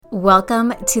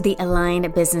Welcome to the Aligned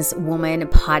Businesswoman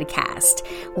podcast,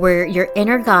 where your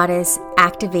inner goddess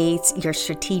activates your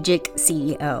strategic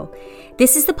CEO.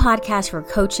 This is the podcast for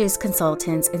coaches,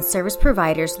 consultants, and service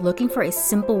providers looking for a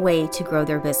simple way to grow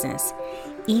their business.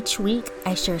 Each week,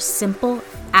 I share simple,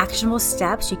 actionable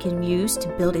steps you can use to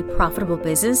build a profitable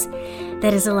business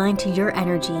that is aligned to your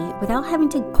energy without having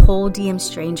to cold DM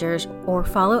strangers or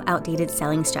follow outdated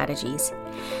selling strategies.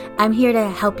 I'm here to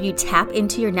help you tap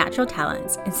into your natural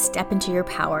talents and step into your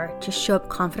power to show up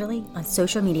confidently on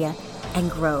social media and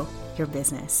grow your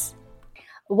business.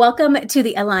 Welcome to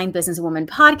the Aligned Businesswoman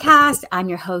podcast. I'm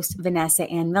your host, Vanessa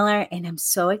Ann Miller, and I'm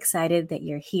so excited that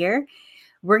you're here.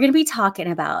 We're going to be talking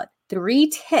about 3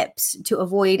 tips to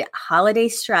avoid holiday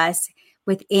stress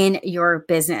within your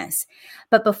business.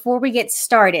 But before we get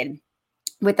started,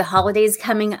 with the holidays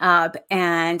coming up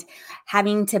and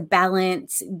having to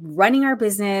balance running our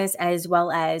business as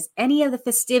well as any of the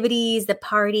festivities, the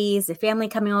parties, the family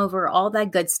coming over, all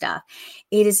that good stuff,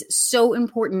 it is so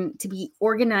important to be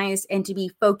organized and to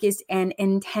be focused and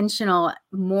intentional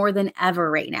more than ever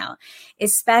right now,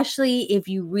 especially if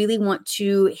you really want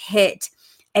to hit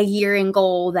a year-end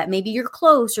goal that maybe you're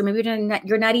close or maybe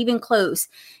you're not even close,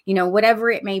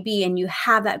 whatever it may be, and you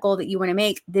have that goal that you want to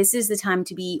make. This is the time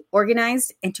to be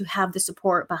organized and to have the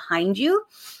support behind you.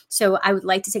 So I would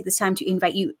like to take this time to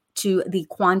invite you to the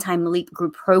Quantum Leap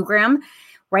Group program.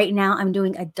 Right now, I'm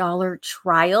doing a $1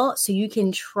 trial, so you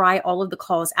can try all of the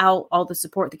calls out, all the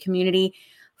support, the community,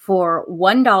 for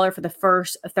 $1 for the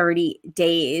first 30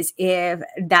 days. If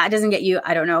that doesn't get you,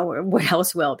 I don't know what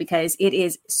else will, because it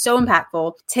is so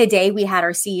impactful. Today, we had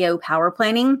our CEO power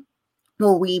planning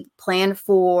where we plan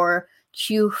for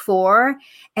Q4,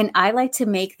 and I like to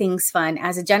make things fun.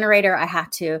 As a generator, I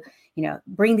have to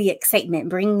bring the excitement,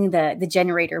 bring the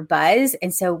generator buzz.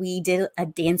 And so we did a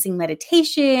dancing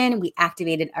meditation. We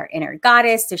activated our inner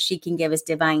goddess so she can give us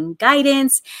divine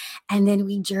guidance. And then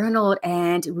we journaled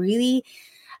and really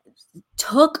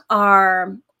took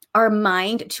our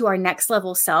mind to our next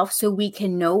level self so we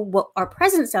can know what our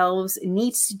present selves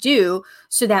needs to do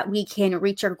so that we can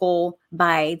reach our goal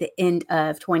by the end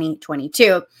of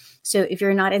 2022. So if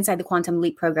you're not inside the Quantum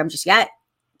Leap program just yet,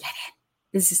 get in.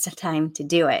 This is the time to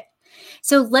do it.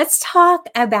 So let's talk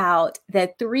about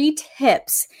the 3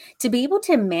 tips to be able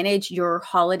to manage your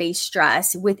holiday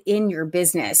stress within your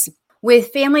business.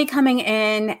 With family coming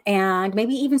in and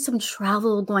maybe even some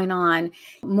travel going on,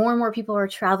 more and more people are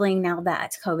traveling now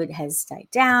that COVID has died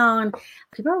down.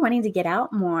 People are wanting to get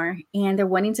out more and they're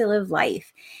wanting to live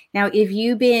life. Now, if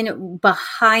you've been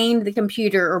behind the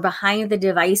computer or behind the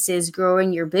devices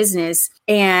growing your business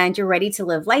and you're ready to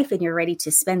live life and you're ready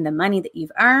to spend the money that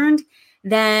you've earned,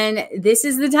 then this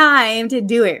is the time to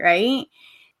do it, right?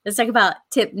 Let's talk about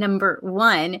tip number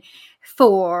 1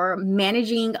 for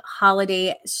managing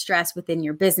holiday stress within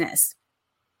your business.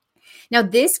 Now,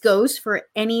 this goes for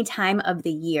any time of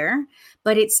the year,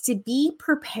 but it's to be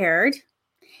prepared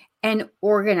and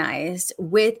organized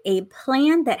with a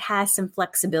plan that has some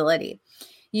flexibility.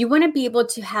 You want to be able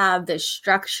to have the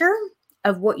structure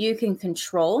of what you can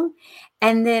control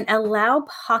and then allow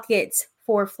pockets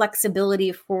for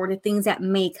flexibility for the things that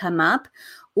may come up,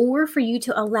 or for you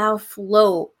to allow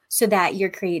flow so that your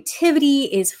creativity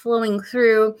is flowing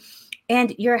through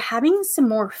and you're having some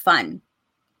more fun.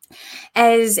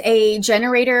 As a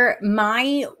generator,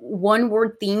 my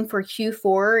 1-word theme for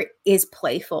Q4 is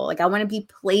playful. Like, I want to be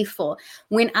playful.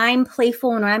 When I'm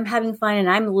playful and when I'm having fun and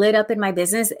I'm lit up in my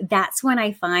business, that's when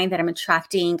I find that I'm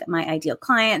attracting my ideal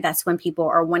client. That's when people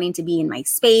are wanting to be in my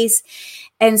space.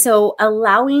 And so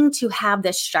allowing to have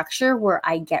the structure where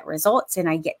I get results and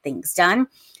I get things done,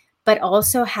 but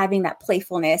also having that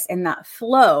playfulness and that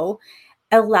flow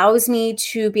allows me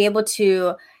to be able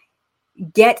to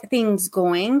get things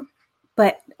going,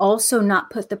 but also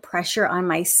not put the pressure on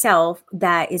myself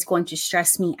that is going to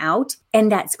stress me out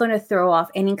and that's going to throw off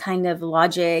any kind of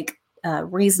logic,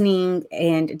 reasoning,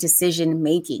 and decision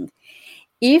making.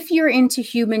 If you're into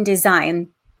human design,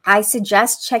 I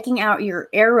suggest checking out your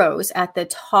arrows at the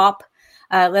top.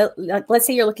 Let's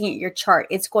say you're looking at your chart.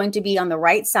 It's going to be on the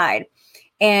right side.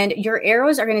 And your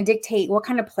arrows are going to dictate what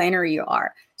kind of planner you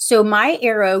are. So my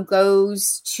arrow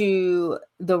goes to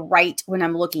the right when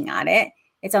I'm looking at it.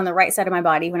 It's on the right side of my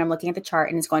body when I'm looking at the chart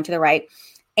and it's going to the right.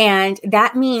 And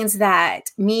that means that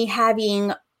me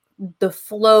having the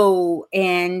flow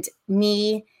and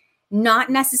me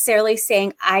not necessarily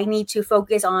saying I need to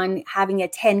focus on having a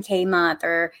 10K month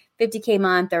or 50K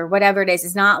month or whatever it is.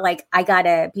 It's not like I got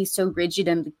to be so rigid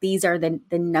and these are the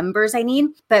numbers I need,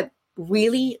 but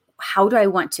really, how do I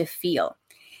want to feel?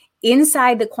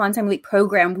 Inside the Quantum Leap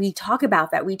program, we talk about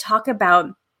that. We talk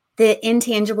about the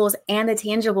intangibles and the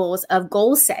tangibles of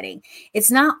goal setting.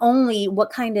 It's not only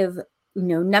what kind of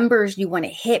numbers you want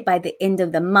to hit by the end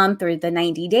of the month or the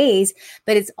 90 days,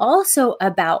 but it's also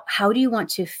about how do you want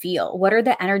to feel? What are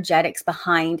the energetics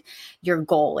behind your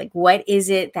goal? Like, what is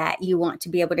it that you want to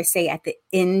be able to say at the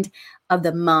end of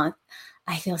the month?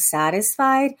 I feel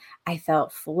satisfied. I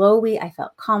felt flowy. I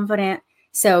felt confident.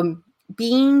 So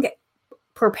being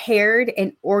prepared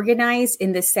and organized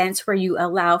in the sense where you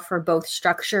allow for both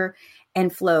structure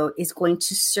and flow is going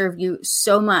to serve you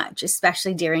so much,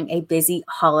 especially during a busy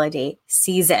holiday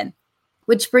season.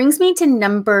 Which brings me to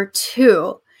number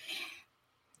 2.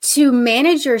 To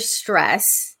manage your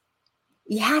stress,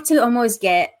 you have to almost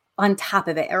get on top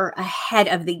of it or ahead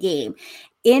of the game.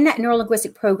 In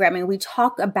neurolinguistic programming, we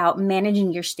talk about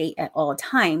managing your state at all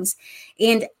times.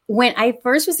 And when I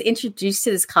first was introduced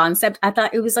to this concept, I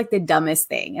thought it was like the dumbest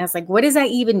thing. I was like, what does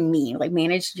that even mean? Like,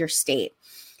 manage your state.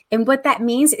 And what that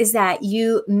means is that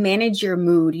you manage your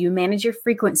mood, you manage your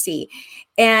frequency,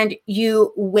 and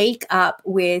you wake up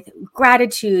with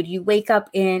gratitude, you wake up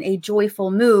in a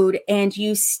joyful mood, and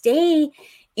you stay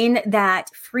in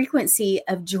that frequency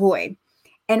of joy.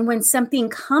 And when something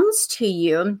comes to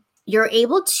you, you're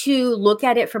able to look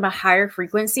at it from a higher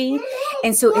frequency.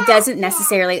 And so it doesn't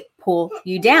necessarily pull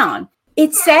you down.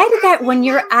 It's said that when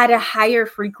you're at a higher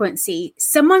frequency,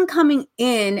 someone coming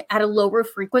in at a lower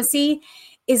frequency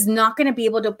is not going to be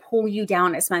able to pull you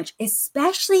down as much,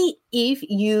 especially if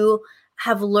you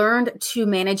have learned to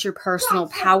manage your personal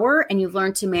power and you've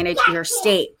learned to manage your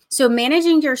state. So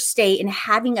managing your state and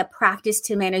having a practice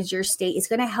to manage your state is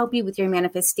going to help you with your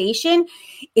manifestation.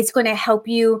 It's going to help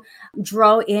you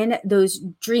draw in those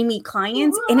dreamy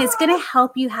clients, and it's going to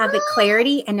help you have the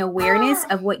clarity and awareness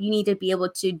of what you need to be able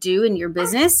to do in your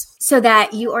business so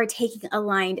that you are taking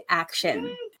aligned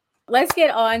action. Let's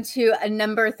get on to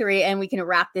number 3 and we can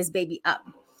wrap this baby up.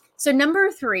 So number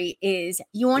 3 is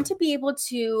you want to be able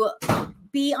to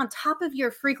be on top of your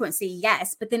frequency,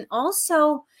 yes, but then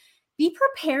also be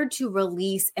prepared to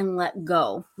release and let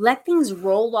go. Let things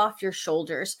roll off your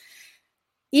shoulders.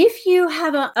 If you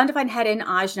have an undefined head in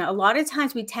Ajna, a lot of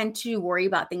times we tend to worry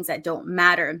about things that don't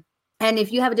matter. And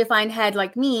if you have a defined head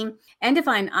like me and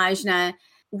defined Ajna,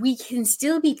 we can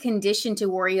still be conditioned to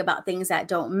worry about things that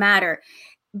don't matter.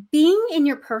 Being in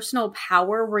your personal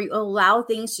power where you allow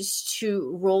things just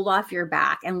to roll off your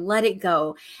back and let it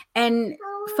go and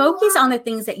focus on the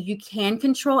things that you can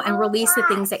control and release the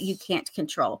things that you can't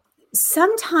control.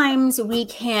 Sometimes we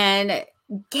can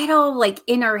get all like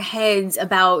in our heads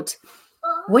about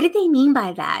what did they mean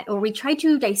by that? Or we try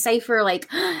to decipher like,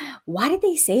 why did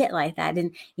they say it like that?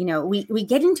 And, we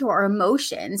get into our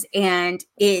emotions and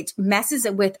it messes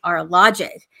with our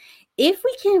logic. If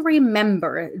we can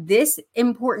remember this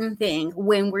important thing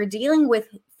when we're dealing with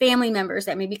family members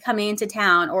that may be coming into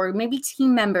town, or maybe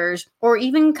team members, or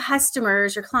even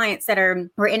customers or clients that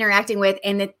we're interacting with,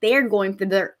 and that they're going through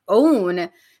their own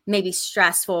maybe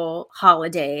stressful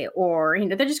holiday, or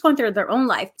they're just going through their own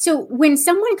life. So when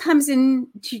someone comes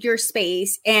into your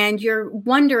space and you're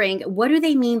wondering, what do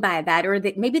they mean by that? Or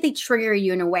that maybe they trigger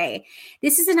you in a way,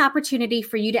 this is an opportunity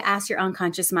for you to ask your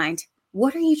unconscious mind,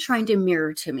 what are you trying to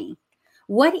mirror to me?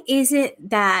 What is it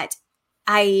that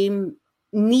I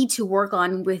need to work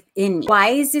on within me? Why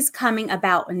is this coming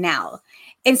about now?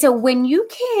 And so when you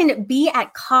can be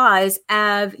at cause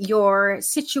of your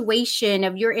situation,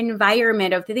 of your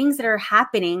environment, of the things that are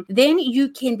happening, then you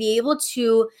can be able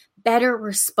to better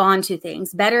respond to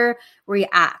things, better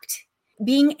react.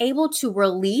 Being able to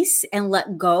release and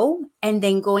let go, and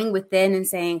then going within and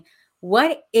saying,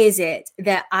 what is it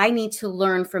that I need to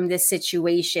learn from this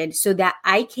situation so that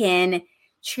I can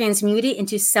transmute it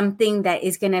into something that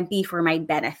is going to be for my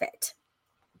benefit?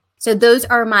 So those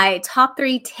are my top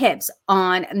 3 tips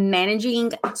on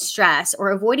managing stress or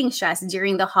avoiding stress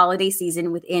during the holiday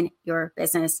season within your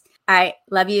business. All right,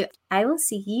 love you. I will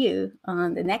see you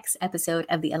on the next episode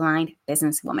of The Aligned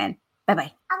Businesswoman.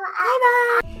 Bye-bye.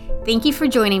 Bye-bye. Thank you for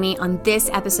joining me on this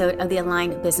episode of the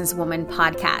Aligned Businesswoman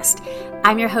podcast.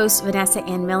 I'm your host, Vanessa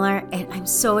Ann Miller, and I'm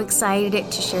so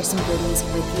excited to share some goodies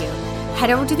with you. Head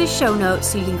over to the show notes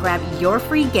so you can grab your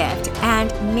free gift,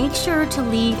 and make sure to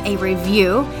leave a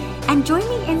review and join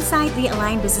me inside the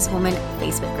Aligned Businesswoman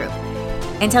Facebook group.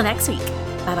 Until next week,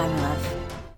 bye-bye, my love.